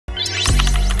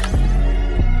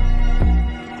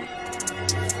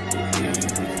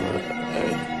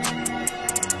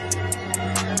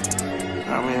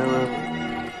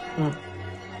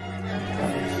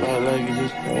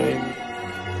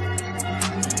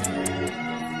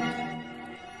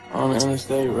On the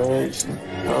interstate racing,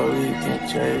 police can't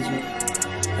chase me.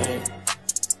 Hey,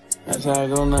 that's how I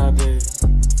go nowadays.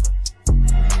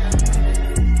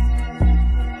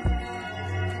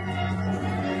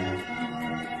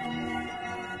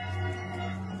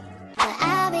 But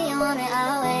I'll be on it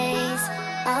always,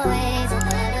 always and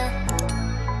never.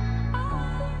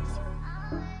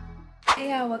 Hey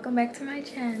y'all, welcome back to my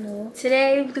channel.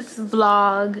 Today this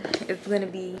vlog is gonna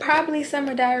be probably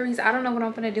summer diaries. I don't know what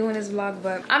I'm gonna do in this vlog,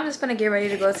 but I'm just gonna get ready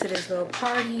to go to this little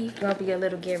party. It's gonna be a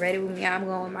little get ready with me. I'm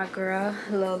going with my girl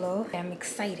Lolo. I'm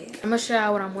excited. I'm gonna show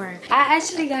y'all what I'm wearing. I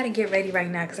actually gotta get ready right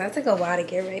now because I took a while to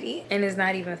get ready and it's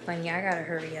not even funny. I gotta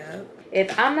hurry up.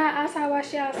 If I'm not outside while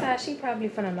she outside, she probably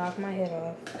finna knock my head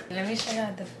off. Let me show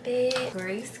y'all the fit.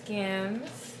 Gray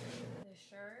Skims, the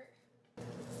shirt,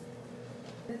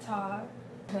 the top.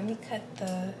 Let me cut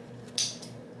the,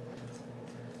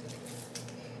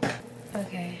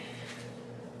 okay.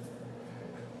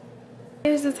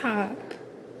 Here's the top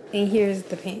and here's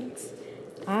the pants.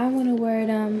 I wanna wear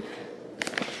them,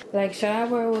 like, should I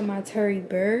wear it with my Tory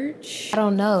Burch? I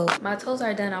don't know. My toes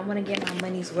are done. I wanna get my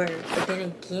money's worth. But then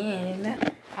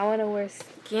again, I wanna wear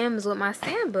Skims with my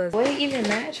Sambas. Would it even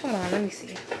match? Hold on, let me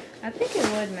see. I think it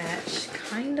would match,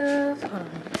 kind of. Hold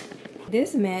on.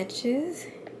 This matches.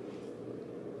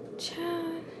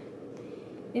 Child,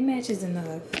 it matches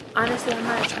enough. Honestly, I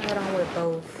might try it on with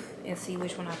both and see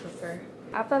which one I prefer.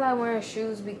 I feel like wearing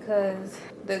shoes because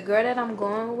the girl that I'm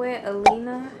going with,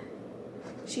 Alina,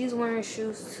 she's wearing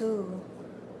shoes too.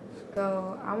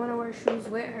 So I want to wear shoes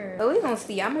with her. But we gonna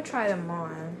see. I'm gonna try them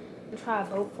on. Try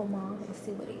both of them on and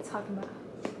see what they talking about.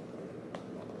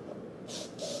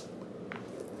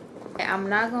 I'm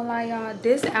not gonna lie, y'all.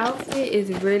 This outfit is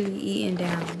really eating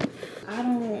down. I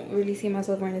don't really see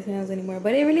myself wearing the sandals anymore,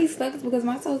 but it really sucks because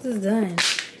my toes is done.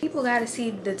 People gotta see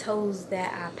the toes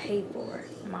that I pay for,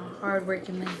 my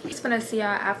hard-working money. I'm just gonna see y'all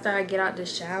after I get out the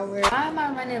shower. Why am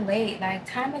I running late? Like,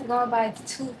 time is going by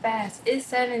too fast. It's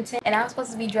 7:10 and I'm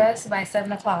supposed to be dressed by 7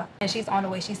 o'clock and she's on the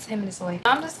way. She's 10 minutes away.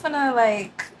 I'm just gonna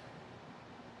like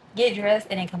get dressed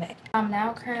and then come back. I'm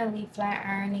now currently flat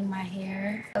ironing my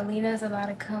hair. Alina's about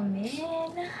to come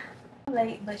in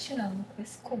late, but you know,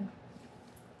 it's cool.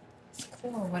 It's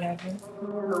cool or whatever.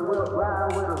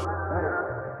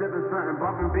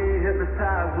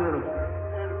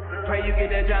 Pray you get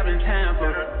that job in time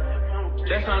for.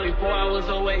 That's only 4 hours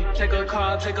away. Take a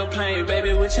car, take a plane,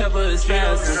 baby, whichever is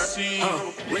faster.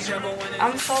 Whichever one.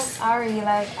 I'm so sorry,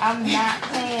 like, I'm not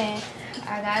playing.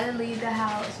 I gotta leave the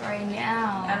house right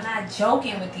now. I'm not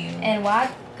joking with you. And why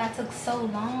that took so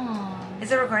long?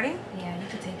 Is it recording? Yeah, you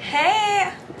could take it.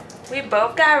 Hey, we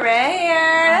both got red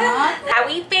hair. How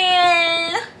we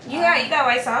been? You got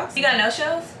white socks? You got no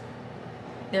shoes?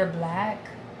 They're black.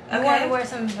 Okay. You want to wear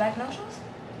some black no shoes?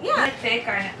 Yeah. Look thick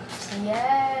or no?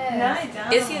 Yes. No, I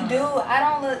don't. Yes, you do. I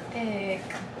don't look thick.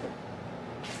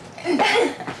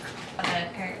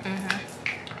 Okay.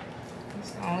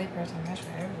 It's the only person that's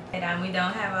for everything. And we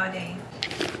don't have all day.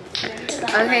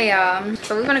 Okay, y'all.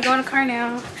 So we're gonna go in the car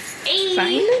now. Hey.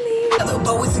 Finally.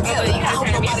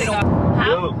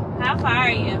 How far are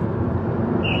you?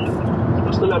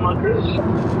 I'm still at my crib.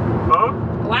 Huh?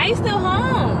 Why are you still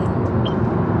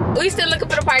home? We still looking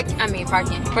for the parking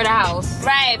for the house.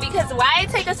 Right, because why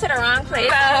take us to the wrong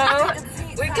place? So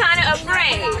we're kind of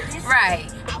afraid. Right.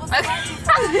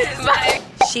 Okay.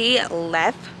 She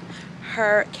left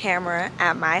her camera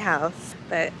at my house,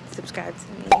 but subscribe to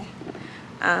me.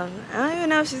 I don't even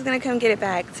know if she's gonna come get it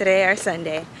back today or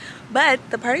Sunday, but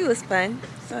the party was fun,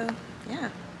 so yeah.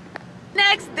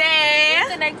 Next day.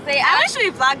 It's the next day. I wish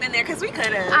we vlogged in there because we could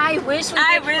have. I wish we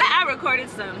did. I recorded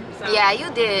some. So. Yeah, you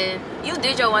did. You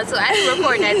did your one too. I didn't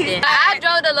record nothing. I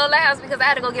drove to Lola house because I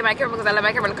had to go get my camera because I left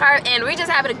my camera in the car, and we just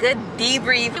having a good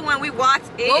debrief. When we walked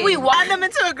in. When we walked them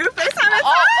into a group FaceTime.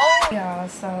 Y'all,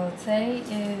 so today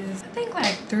is, I think,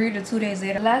 like 3 to 2 days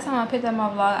later. Last time I picked up my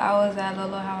vlog, I was at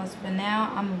Lola house, but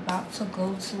now I'm about to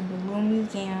go to the Balloon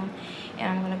Museum,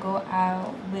 and I'm gonna go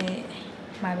out with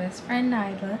my best friend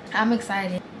Nyla. I'm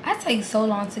excited. I take so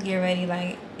long to get ready,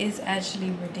 like it's actually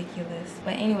ridiculous.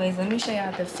 But anyways, let me show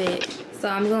y'all the fit. So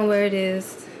I'm gonna wear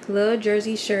this little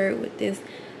jersey shirt with this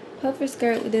puffer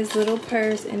skirt with this little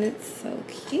purse, and it's so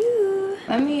cute.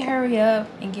 Let me hurry up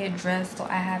and get dressed so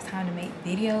I have time to make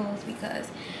videos because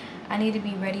I need to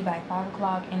be ready by 5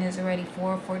 o'clock and it's already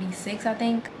 4:46, I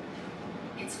think.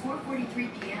 It's 4:43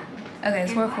 p.m. Okay,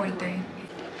 it's 4:43.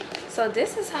 So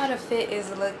this is how the fit is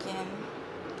looking.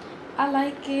 I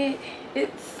like it.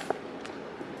 It's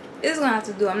gonna have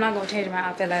to do. I'm not gonna change my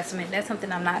outfit last minute. That's something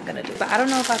I'm not gonna do. But I don't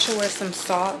know if I should wear some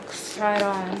socks. Try it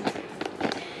on.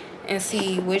 and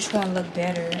see which one look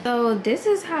better. So this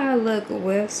is how I look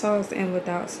with socks and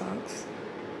without socks.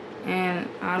 And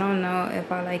I don't know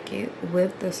if I like it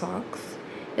with the socks.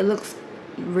 It looks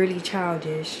really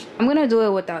childish. I'm gonna do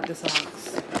it without the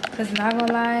socks. Cause not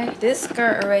gonna lie, this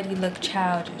skirt already looked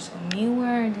childish. So me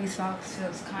wearing these socks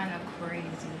feels kind of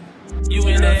crazy. You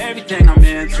into everything I'm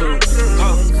into.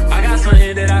 Oh, I got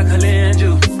something that I could lend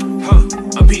you. Oh,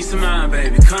 a piece of mind,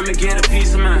 baby. Come and get a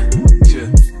piece of mind. Yeah.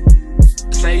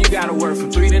 Say you gotta work from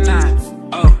 3 to 9.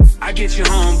 Oh, I get you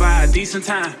home by a decent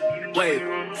time. Wait,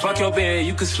 fuck your bed,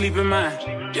 you can sleep in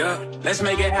mine. Yeah, let's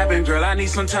make it happen, girl. I need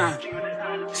some time.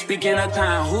 Speaking of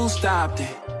time, who stopped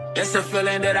it? That's the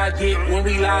feeling that I get when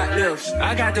we lock lips.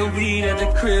 I got the weed at the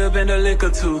crib and the liquor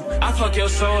too. I fuck your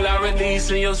soul, I release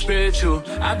in your spiritual.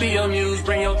 I be your muse,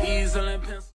 bring your easel and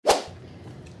pencil.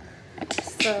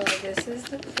 So this is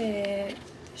the fit,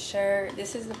 shirt.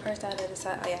 This is the purse out of the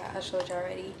side. Oh yeah, I showed you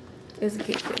already. It's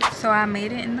good. So I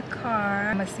made it in the car.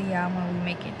 I'm gonna see y'all when we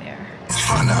make it there.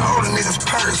 Find the older nigga's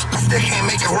purse. I still can't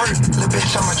make it work. Little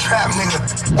bitch, I'm a trap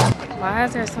nigga. Why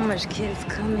is there so much kids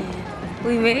coming?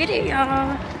 We made it,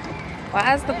 y'all.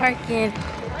 Why is the parking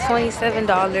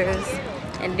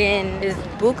 $27? And then there's a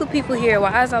book of people here.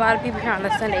 Why is a lot of people here on a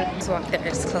Sunday? Let's walk there,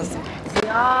 it's closer.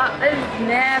 Y'all, there's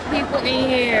mad people in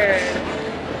here.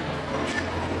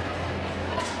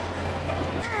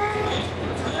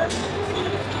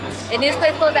 And this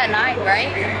place closed at 9,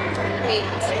 right?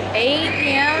 8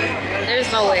 p.m.?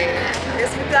 There's no way.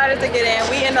 It's $50 to get in.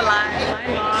 We in the line.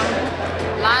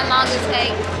 Line long as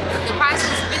heck. The price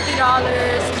was $50.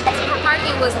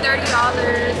 Parking was $30.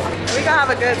 We gonna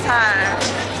have a good time.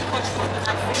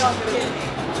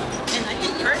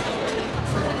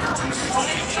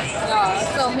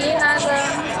 So me and Naza,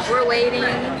 we're waiting.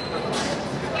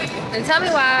 And tell me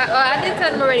why. Oh, I did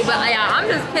tell them already, but yeah, I'm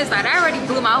just pissed. Like, I already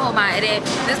blew my whole mind. And then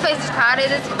this place is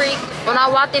crowded as freak. When I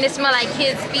walked in, it smelled like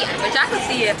kids' feet, which I could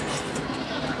see it.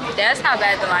 That's how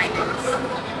bad the line is.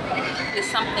 It's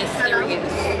something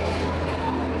serious.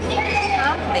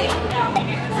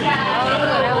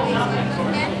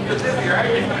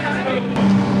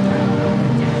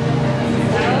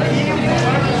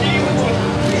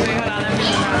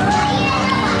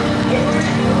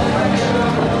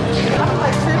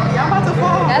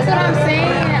 That's what I'm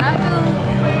saying. I feel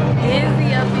dizzy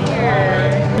up here.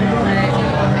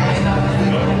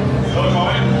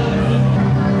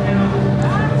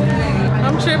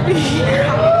 I'm trippy.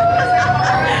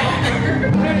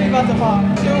 I'm about to fall.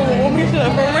 Want me to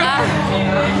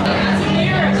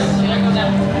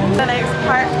the next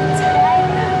part.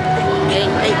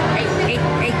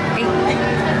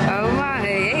 Oh my.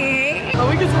 Oh,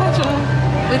 we can touch them.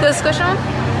 We could squish them?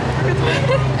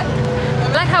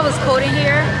 I like how it's cold in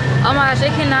here. Oh my gosh, they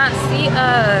cannot see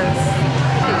us.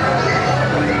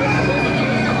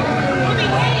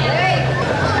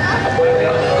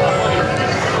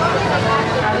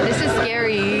 This is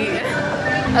scary.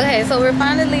 Okay, so we're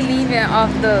finally leaving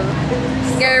off the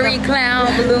scary clown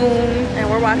balloon. And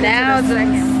we're walking now to the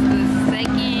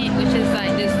second, which is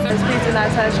like this. Please do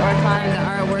not touch or climb. The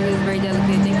artwork is very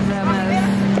delicate. Thank you for having us.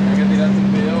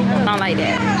 I don't like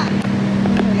that.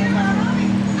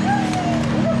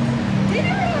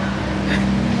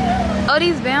 Oh,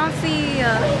 these bouncy. I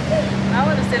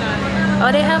want to sit on it.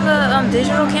 Oh, they have a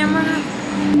digital camera.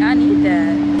 I need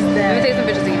that. Let me take some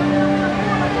pictures of you.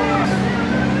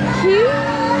 Cute.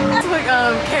 It's like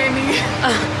candy.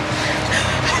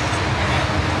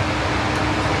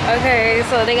 Okay,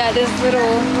 so they got this little.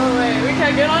 Oh wait, we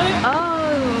can't get on it.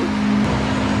 Oh,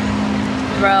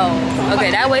 bro.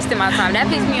 Okay, that wasted my time. That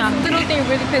pissed me off. Little thing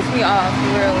really pissed me off.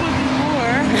 For real.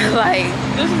 Like,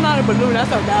 this is not a balloon. That's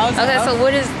a mouse. Okay, so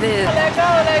what is this? Let go.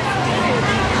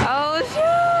 Oh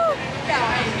shoot!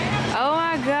 Oh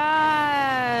my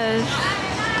gosh!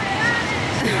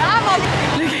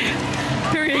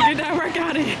 Period. Get that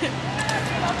workout in.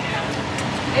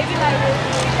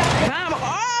 Mom,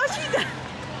 oh, she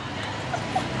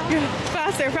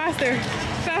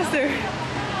faster.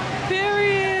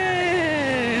 Period.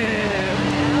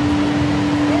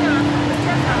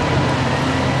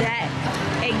 That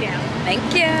egg down. Thank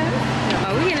you.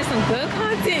 Oh, we getting some good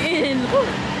content in.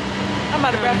 I'm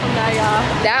about to grab from that, y'all.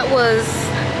 That was.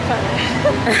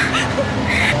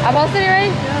 I posted it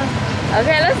right? Yeah.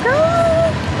 Okay, let's go.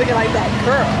 Looking like that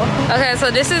girl. Okay,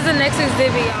 so this is the next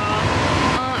exhibit, y'all.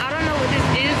 I don't know what this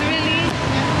is really.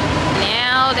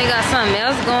 Now they got something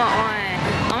else going on.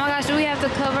 Oh my gosh, do we have to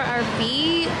cover our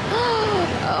feet? Oh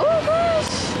my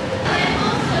gosh.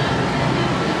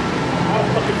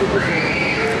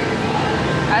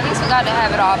 At least we got to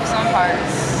have it off some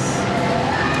parts.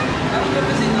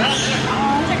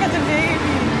 Oh, check out the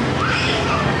baby.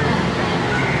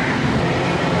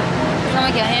 Don't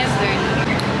make your hands dirty.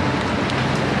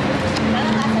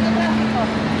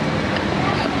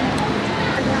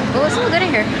 Oh, it's so good in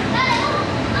here.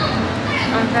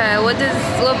 Okay, what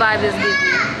vibe does give you?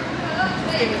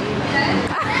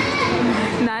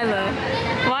 Nyla.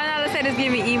 Why Nyla say this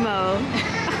give me emo?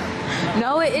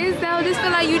 No, it is though. Just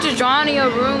feel like you just drawn in your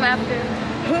room after.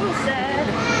 Who said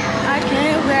I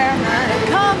can't wear my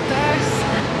Converse?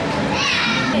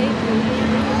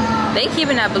 They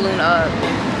keeping that balloon up.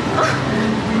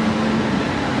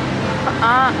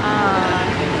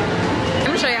 Let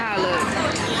me show you how it looks.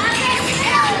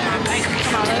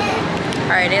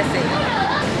 Alright, that's it.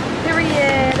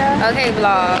 Period. Okay,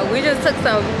 vlog. We just took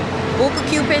some super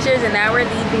cute pictures and now we're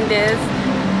leaving this.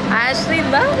 I actually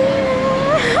love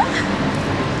it.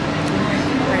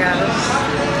 Oh my gosh.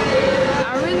 I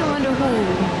really wonder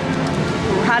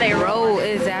how they roll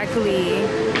exactly.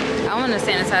 I want to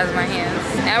sanitize my hands.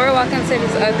 Now we're walking to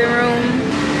this other room.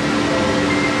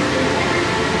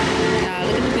 Nah,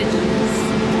 look at the pictures.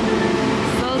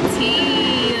 So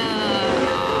tea.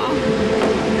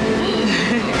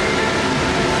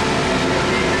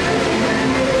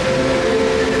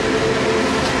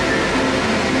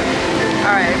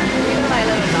 Alright.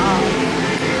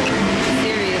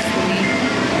 Seriously.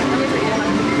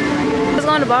 Let's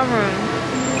go in the ballroom.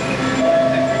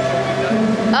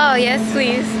 Oh, yes,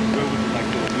 please.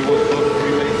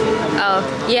 Oh,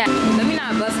 yeah. Let me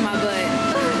not bust my butt.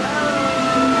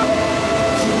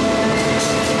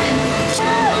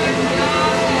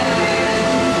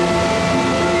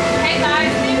 Hey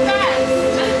guys, be fast.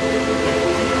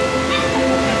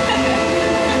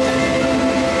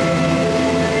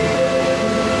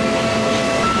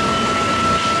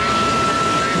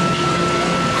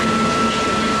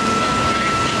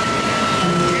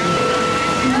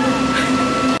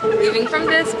 Leaving from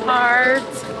this part.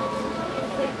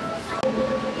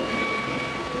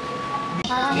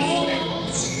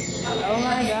 Oh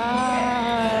my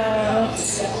god.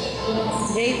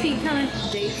 JT coming.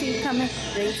 JT coming.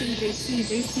 JT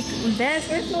coming. That's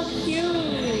so cute.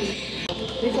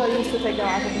 This one used to take the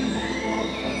off.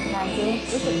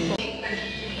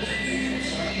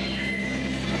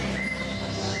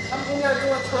 I'm in there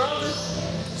doing twirls.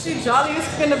 She jolly is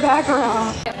in the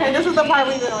background. Okay, this is the part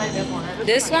we've been waiting for.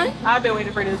 This one? I've been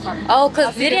waiting for this part. Oh,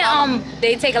 cause didn't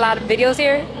they take a lot of videos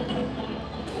here?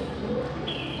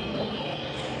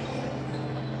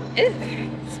 It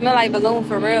smell like balloon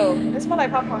for real. It smells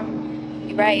like popcorn.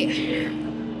 You're right.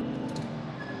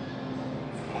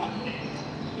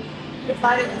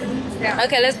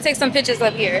 Okay, let's take some pictures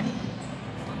up here.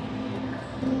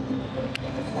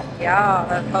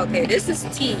 Yeah, okay, this is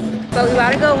tea. So we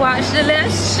gotta go watch the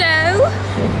little show.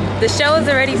 The show is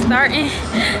already starting.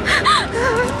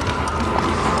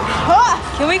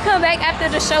 Can we come back after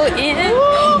the show ends?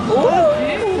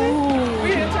 We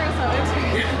didn't turn so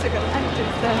into a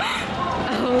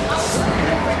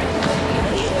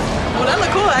Oh, that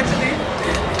look cool actually.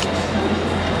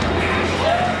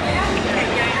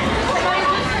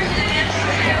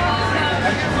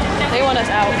 They want us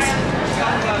out.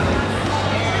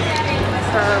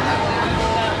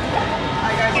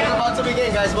 Hi guys, we're about to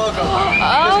begin, guys. Welcome.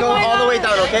 Just go all the way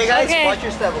down, okay, guys? Okay. Watch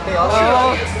your step, okay? All the way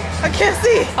down. I can't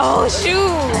see. Oh shoot!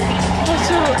 Oh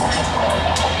shoot.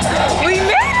 We made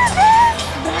it!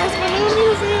 That's balloon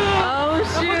museum. Oh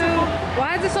shoot!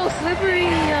 Why is it so slippery?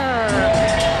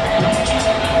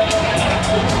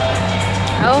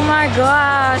 Oh my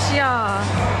gosh, y'all!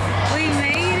 We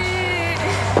made it!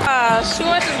 She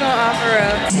wants us gonna offer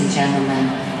up. Ladies and gentlemen,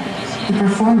 the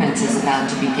performance is about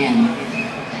to begin.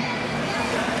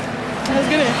 Let's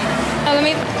get it. Oh, let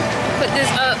me put this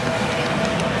up.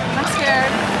 I'm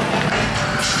scared.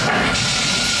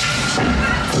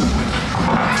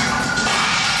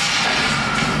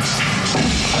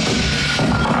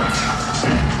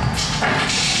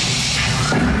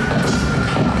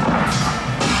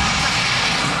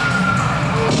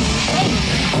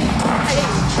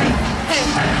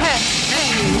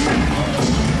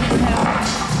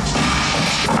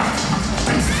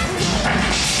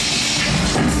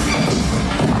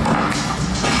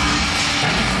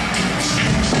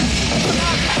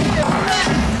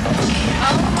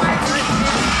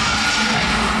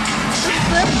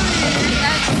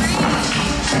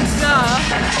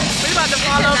 We about to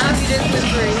fall over. Now be this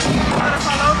slippery. We about to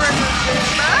fall over in this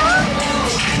bitch.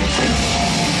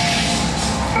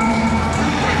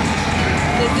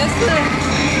 Is this the...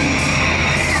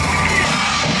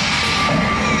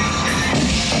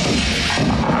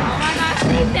 Oh my gosh,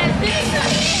 leave that video.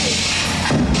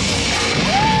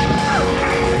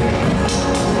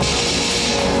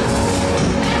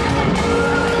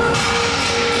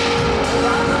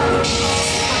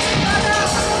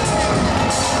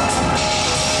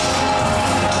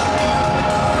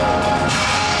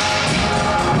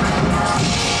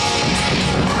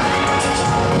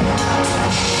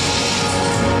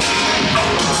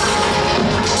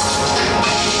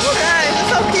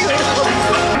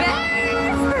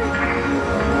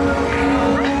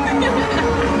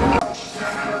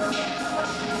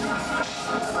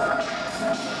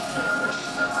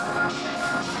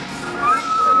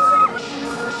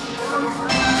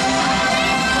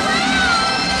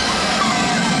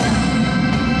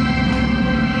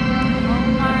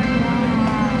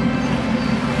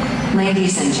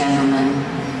 Ladies and gentlemen,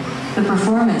 the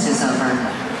performance is over.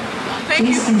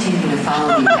 Please continue to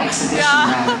follow the exhibition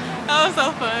route. That was so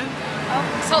fun.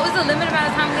 So is the limit amount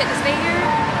of time we get to stay here?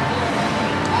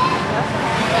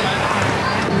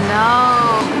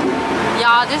 No.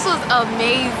 Y'all, this was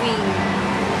amazing.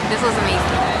 This was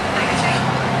amazing.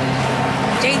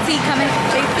 JT coming.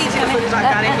 JT coming. I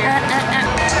got it here.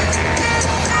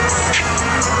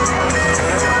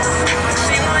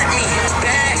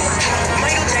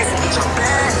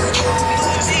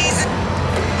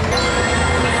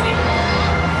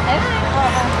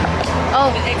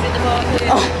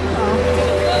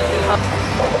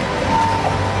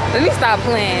 Let me stop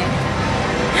playing.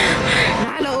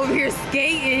 Nyla over here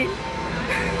skating.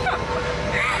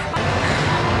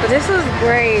 But this was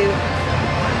great.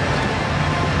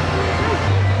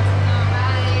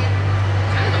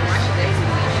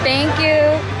 Thank you.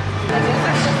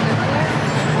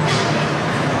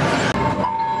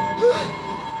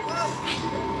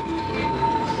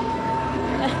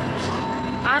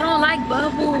 I don't like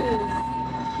bubbles.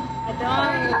 I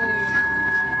don't.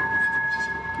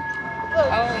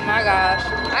 Oh my gosh.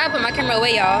 I gotta put my camera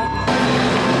away, y'all.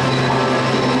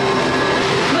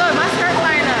 Look, my skirt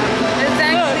line up.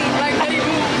 Exactly. Look, like Betty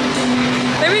Boop.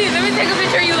 Let me take a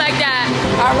picture of you like that.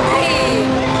 All right.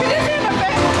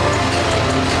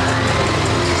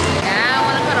 Yeah, I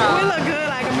wanna put on. We look good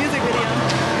like a music video.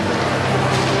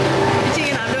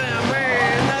 Cheating, I'm doing a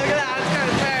bird. Look at that, I'm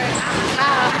a bird.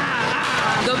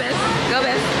 Go best. Go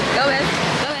best. Go best.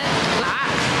 Go best.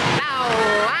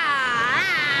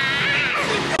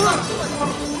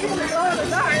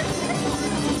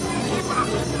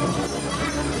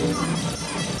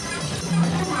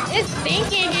 It's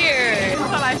stinking here.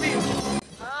 That's how I feel.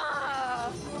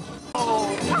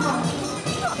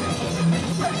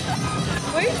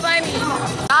 Where's Bunny?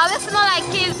 Oh, this smell like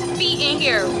kids' feet in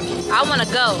here. I wanna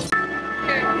go.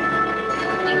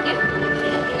 Thank you.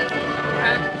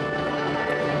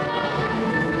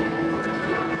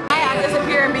 I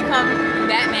disappear and become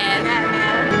Batman.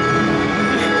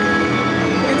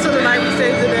 until the night we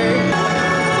save the day.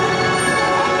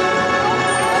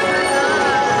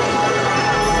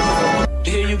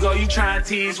 Here you go, you try and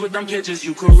tease with them pictures.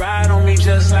 You could ride on me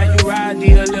just like you ride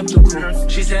the elliptical.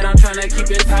 She said I'm trying to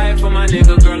keep it tight for my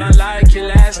nigga. Girl, I like your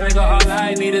last nigga. All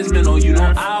I need is mental. You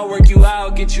know I'll work you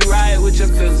out, get you right with your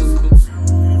physical.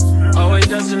 Always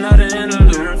just another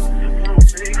interlude.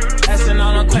 Asking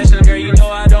all the questions, girl, you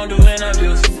know I don't do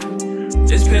interviews.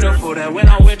 It's pitiful that when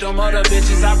I'm with them other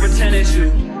bitches, I pretend it's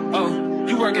you. Oh,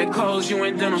 you work at Kohl's, you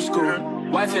in dental school.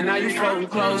 Wife and now you folding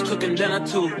clothes, cooking dinner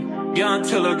too. Young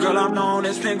Tiller, girl, I'm known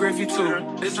as Pin Griffey too.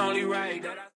 It's only right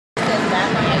that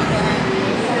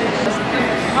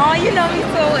Oh, you know me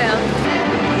so well.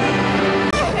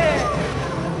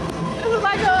 This is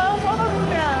like a photo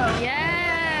booth.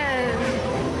 Yes.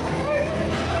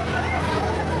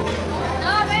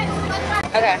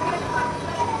 Okay.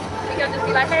 You can just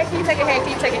be like, hey, can you take it? Hey, can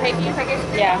you take it? Hey, can you take it?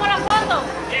 Yeah.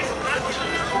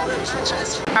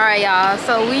 All right, y'all.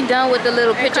 So we done with the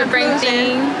little picture frame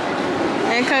thing.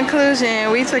 In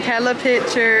conclusion, we took hella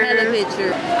pictures.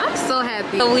 I'm so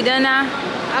happy. So we done now?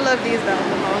 I love these though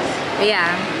the most.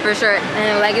 Yeah, for sure.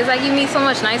 And like, it's like you meet so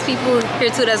much nice people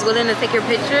here too that's willing to take your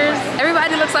pictures.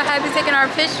 Everybody looks so happy taking our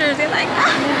pictures. They're like,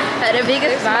 ah, the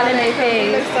biggest smile in their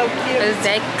face. Looks so cute.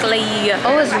 Exactly.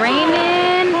 Oh, it's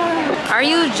raining? Are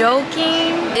you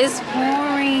joking? It's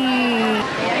pouring.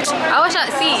 I wish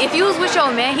see, if you was with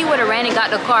your man, he would have ran and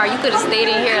got the car. You could have stayed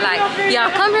in here like,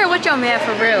 y'all come here with your man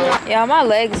for real. Y'all, my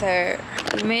legs hurt.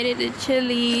 We made it to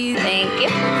Chili's. Thank you.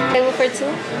 Table for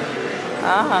two?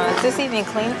 Is this even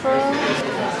clean for us?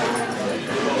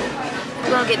 We're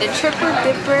gonna get the triple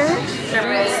dipper.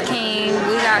 Rest King.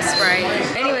 We got Sprite.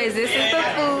 Anyways, this is the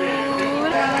food.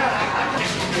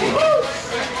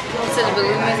 To the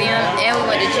Balloon Museum, and we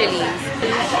went to Chili's.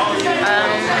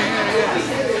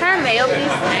 Can I have mayo,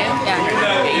 please? Yeah.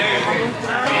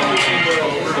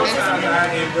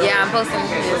 Yeah, I'm posting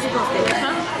this.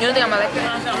 You don't think I'm gonna like it?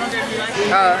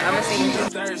 Oh, I'm gonna see you.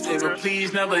 Thursday, but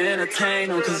please never entertain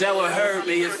them, cause that would hurt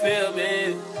me, you feel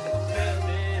me?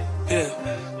 Yeah.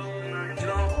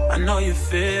 I know you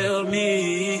feel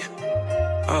me.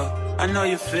 Oh, I know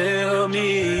you feel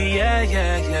me. Yeah,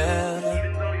 yeah, yeah.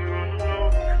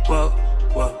 Whoa,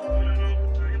 whoa.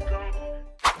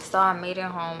 So I made it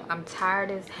home. I'm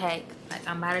tired as heck. Like,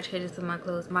 I'm about to change into my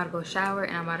clothes. I'm about to go shower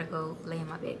and I'm about to go lay in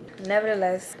my bed.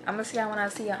 Nevertheless, I'm gonna see y'all when I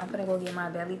see y'all. I'm gonna go get my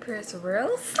belly pierced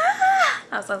real soon.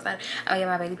 I'm so excited. I'm gonna get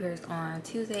my belly pierced on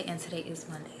Tuesday and today is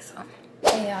Monday. So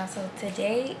hey y'all, so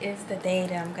today is the day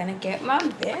that I'm gonna get my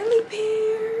belly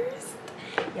pierced.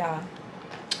 Y'all,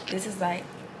 this is like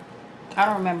I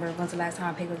don't remember when's the last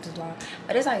time I picked up this vlog,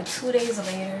 but it's like 2 days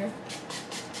later.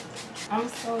 I'm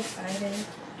so excited.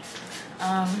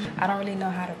 I don't really know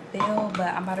how to feel,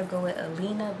 but I'm about to go with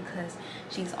Alina because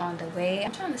she's on the way.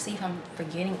 I'm trying to see if I'm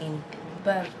forgetting anything,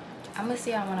 but I'm gonna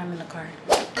see y'all when I'm in the car.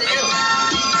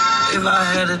 If I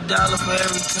had $1 for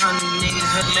every time these niggas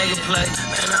had to make a play,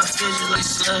 and I physically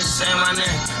slush, say my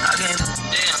name. I can't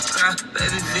damn cry,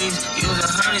 baby fees. Use a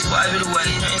honey, wipe it away.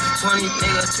 Ain't for 20,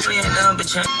 nigga, 20 ain't nothing but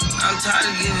change. I'm tired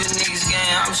of giving niggas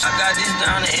game. I got this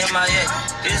down to MIA.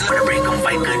 This little break on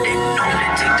fight good, they know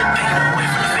that take the pain away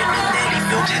from the fitness that he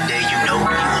felt today. You know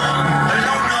you are.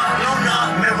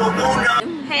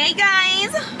 Hey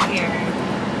guys. Here.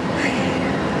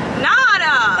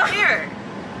 Nada. Here.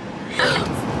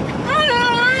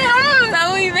 So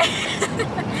we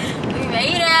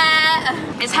made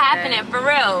it. It's happening for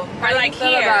real. We're like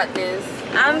here. About this?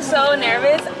 I'm so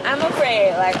nervous. I'm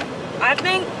afraid. Like I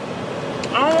think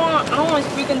I don't want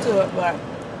to speak into it, but I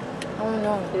don't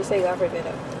know. Just say God forbid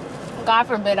it. God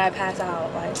forbid I pass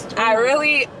out. Like I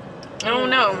don't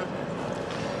know.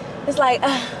 It's like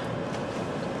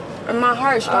my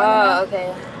heart's strong. Oh,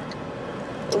 okay.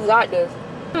 We got this.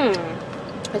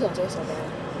 It don't taste so bad.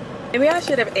 Maybe I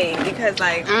should have ate because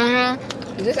like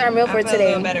this is our meal for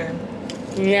today. Better.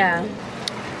 Yeah.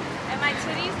 And my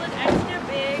titties look extra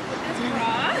big with this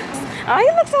bra. Oh,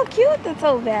 you look so cute with the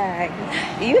tote bag.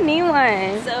 You need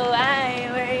one. So why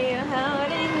were you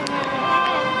holding me?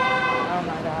 Oh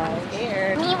my gosh.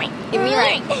 Here. Give me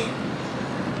right.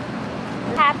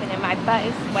 What's happening? My butt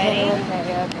is sweating.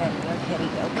 Okay.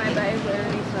 My butt is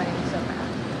literally sweating so bad.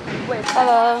 Wait.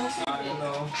 Hello.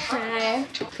 Hello. Hi.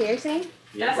 Piercing?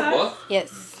 Yeah, for both? Yes.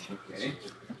 Okay.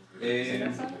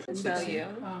 Tell you.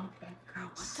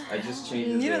 I just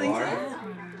changed the bar.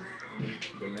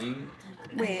 The lane.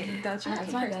 Wait, don't you have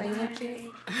to first?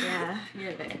 Yeah.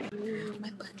 You're there. My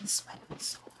butt is sweating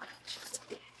so much.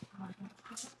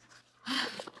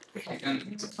 You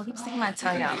can I'll keep sticking my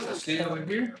tongue out. stay over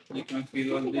here. You can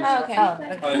feel all this. Oh, okay. How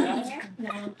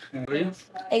are you?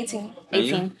 18. And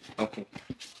you? Okay.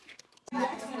 So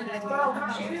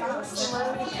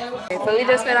we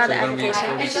just filled out the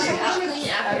application.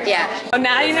 Yeah. Oh,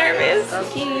 now you nervous?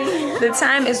 Okay. The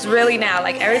time is really now.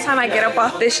 Like every time I get up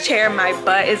off this chair, my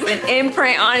butt is an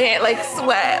imprint on it, like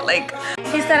sweat. Like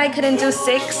he said I couldn't do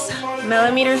 6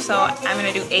 millimeters, so I'm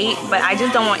gonna do 8. But I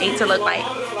just don't want 8 to look like.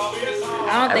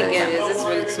 I don't think it is. It's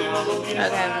really small.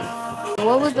 Okay.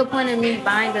 What was the point of me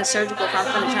buying the surgical if I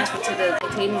was going to transfer to the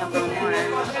titanium for more?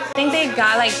 I think they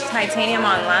got like titanium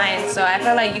online, so I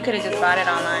feel like you could have just bought it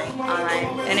online,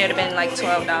 and it would have been like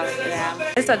 $12. Yeah.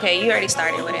 It's okay. You already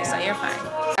started with it, so you're fine.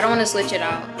 I don't want to switch it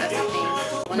out. That's the thing.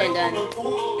 When it's done,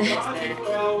 it's there.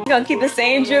 You gonna keep the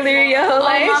same jewelry your whole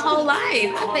life? My whole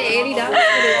life. I paid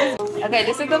 $80 for this. Okay,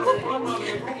 this is the book.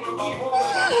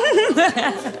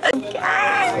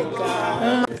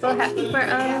 I'm so happy for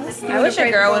us. I wish a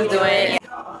girl was doing it.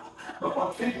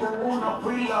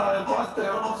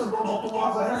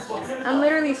 I'm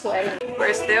literally sweating.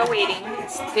 We're still waiting.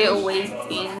 Still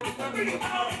waiting.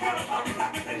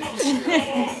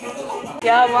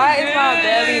 Y'all, why is my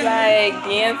belly like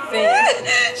dancing?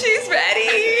 She's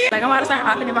ready. Like I'm about to start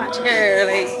hopping in my chair.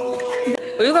 Like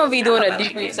we're gonna be doing a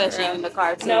deep session in the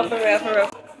car too. No, for real, for real.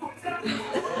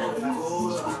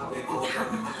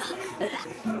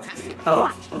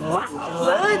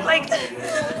 Look like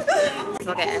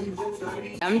okay.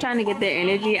 I'm trying to get their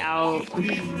energy out.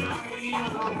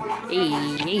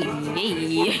 Hey.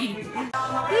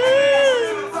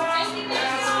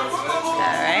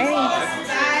 Alright.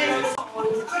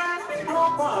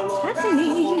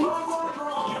 Happening.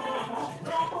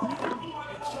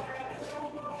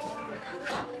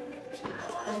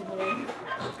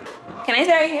 Can I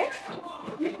start here?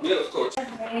 Yeah, of course.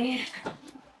 Okay.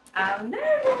 I'm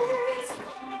nervous.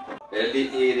 Ready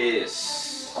it is.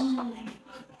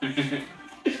 Okay.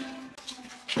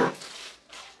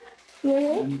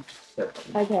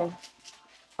 Okay.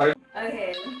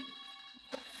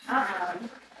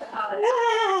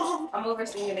 I'm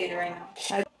overstimulated right now.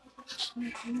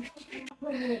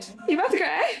 You about to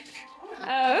cry?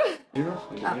 Oh.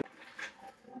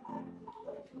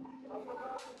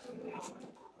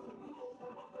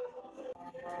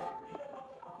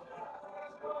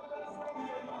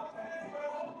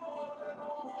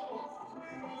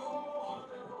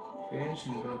 Okay, so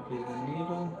I'm gonna play the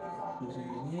needle. Using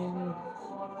the needle.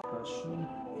 Pressure.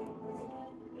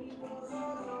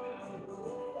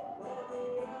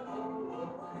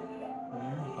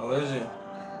 How is it?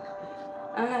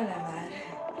 I'm not that bad.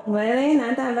 Really?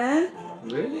 Not that bad?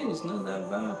 Really? It's not that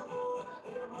bad.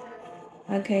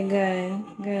 Okay, good.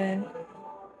 Good.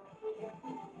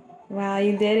 Wow,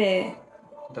 you did it.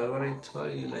 That's what I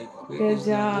told you, like quick. Good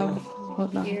job.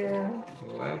 Hold on. You're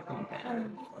welcome.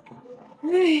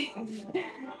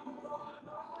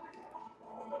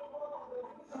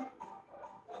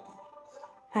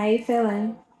 How you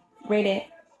feeling? Rate it.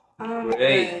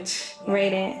 Great.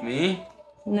 Rate it. Me?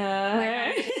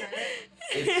 No.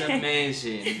 It's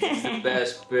amazing. It's the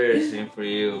best person for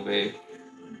you, babe.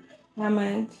 How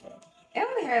much? It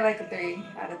only had like a 3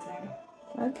 out of 10.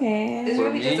 Okay. It's For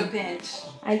really just me? a pinch.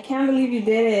 I can't believe you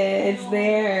did it. It's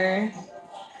there.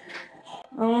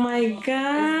 Oh my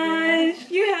gosh.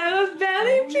 You have a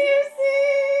belly piercing.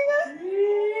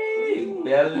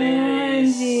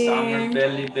 Belly, summer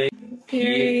belly, babe.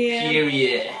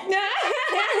 Period.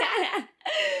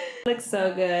 Looks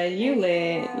so good. You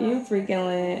lit. You freaking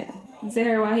lit. Is it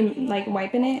her while he like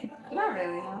wiping it? Not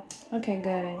really, no. Okay,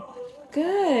 good.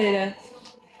 Good.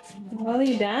 Well,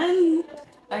 you done?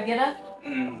 I get up?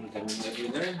 Let me let you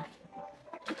there.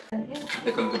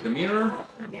 Take a look at the mirror.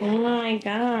 Oh my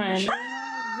god. So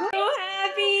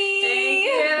happy. Thank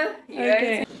you.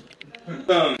 Okay.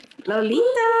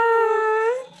 Lolita.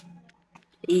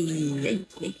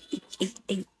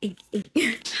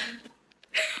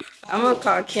 I'm gonna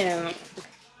call Kim.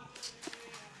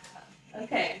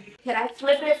 Okay. Can I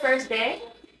flip it first day?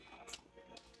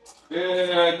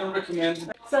 Yeah, I don't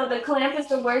recommend. So the clamp is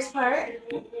the worst part?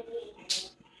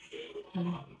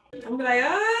 I'm like,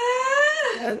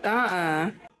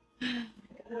 ah.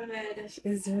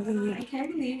 It's really, I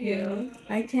can't believe you.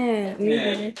 I can't.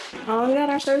 Yeah. Oh, we got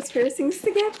our first piercings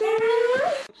together.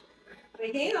 The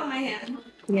hair on my hand.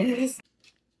 Yes.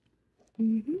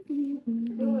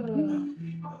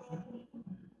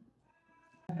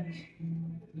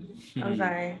 I'm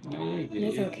sorry.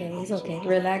 It's okay. It's okay.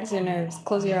 Relax your nerves.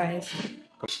 Close your eyes.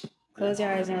 Close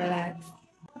your eyes and relax.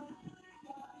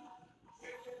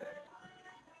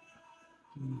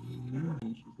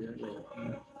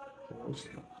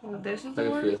 This is How the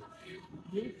you worst. feel?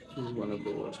 This is one of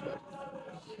the worst parts.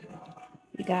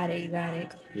 You got it. You got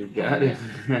it. You got it.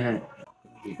 You got it.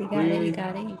 You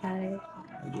got it. You got it.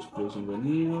 I'm just placing the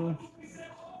needle.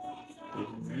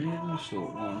 Placing the needle. So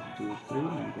 1, 2, 3.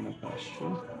 I'm gonna pass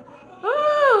through.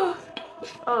 Oh,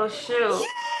 oh shoot.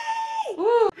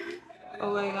 Woo.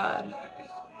 Oh my god.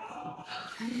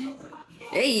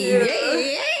 Hey.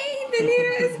 The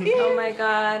needle is here. Oh my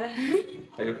god.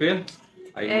 How you feel?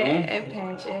 I know. It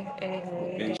pinch. It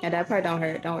hurt. Yeah, that part don't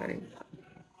hurt. Don't worry.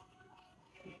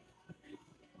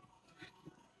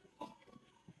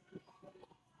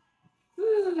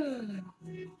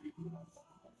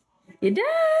 You done?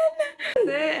 That's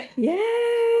it.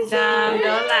 Yes. Don't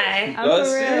lie. I'm Does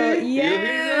for real. it?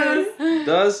 Yes.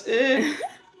 Does it?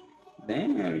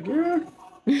 Damn, girl.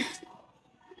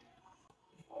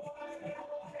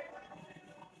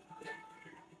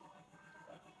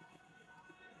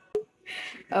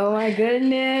 Oh my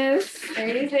goodness. Are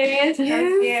you serious?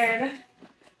 I'm scared.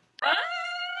 Ah,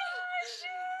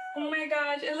 oh my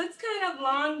gosh, it looks kind of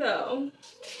long though.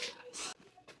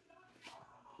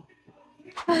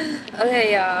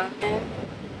 Okay, y'all.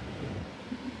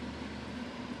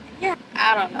 Yeah,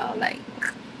 I don't know, like,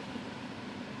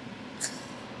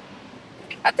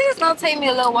 I think it's gonna take me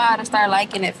a little while to start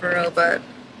liking it for real, but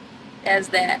that's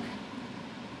that.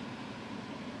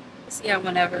 See ya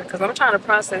whenever, because I'm trying to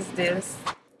process this.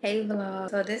 Hey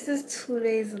vlog. So this is 2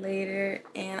 days later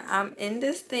and I'm in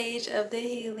the stage of the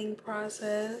healing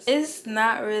process. It's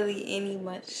not really any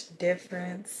much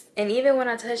difference. And even when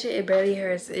I touch it, it barely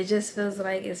hurts. It just feels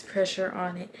like it's pressure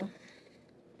on it.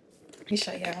 Let me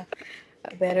show y'all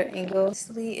a better angle.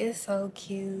 Honestly, it's so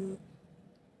cute.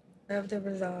 Love the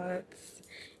results.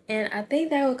 And I think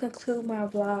that will conclude my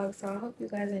vlog. So I hope you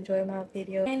guys enjoyed my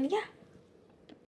video. And yeah.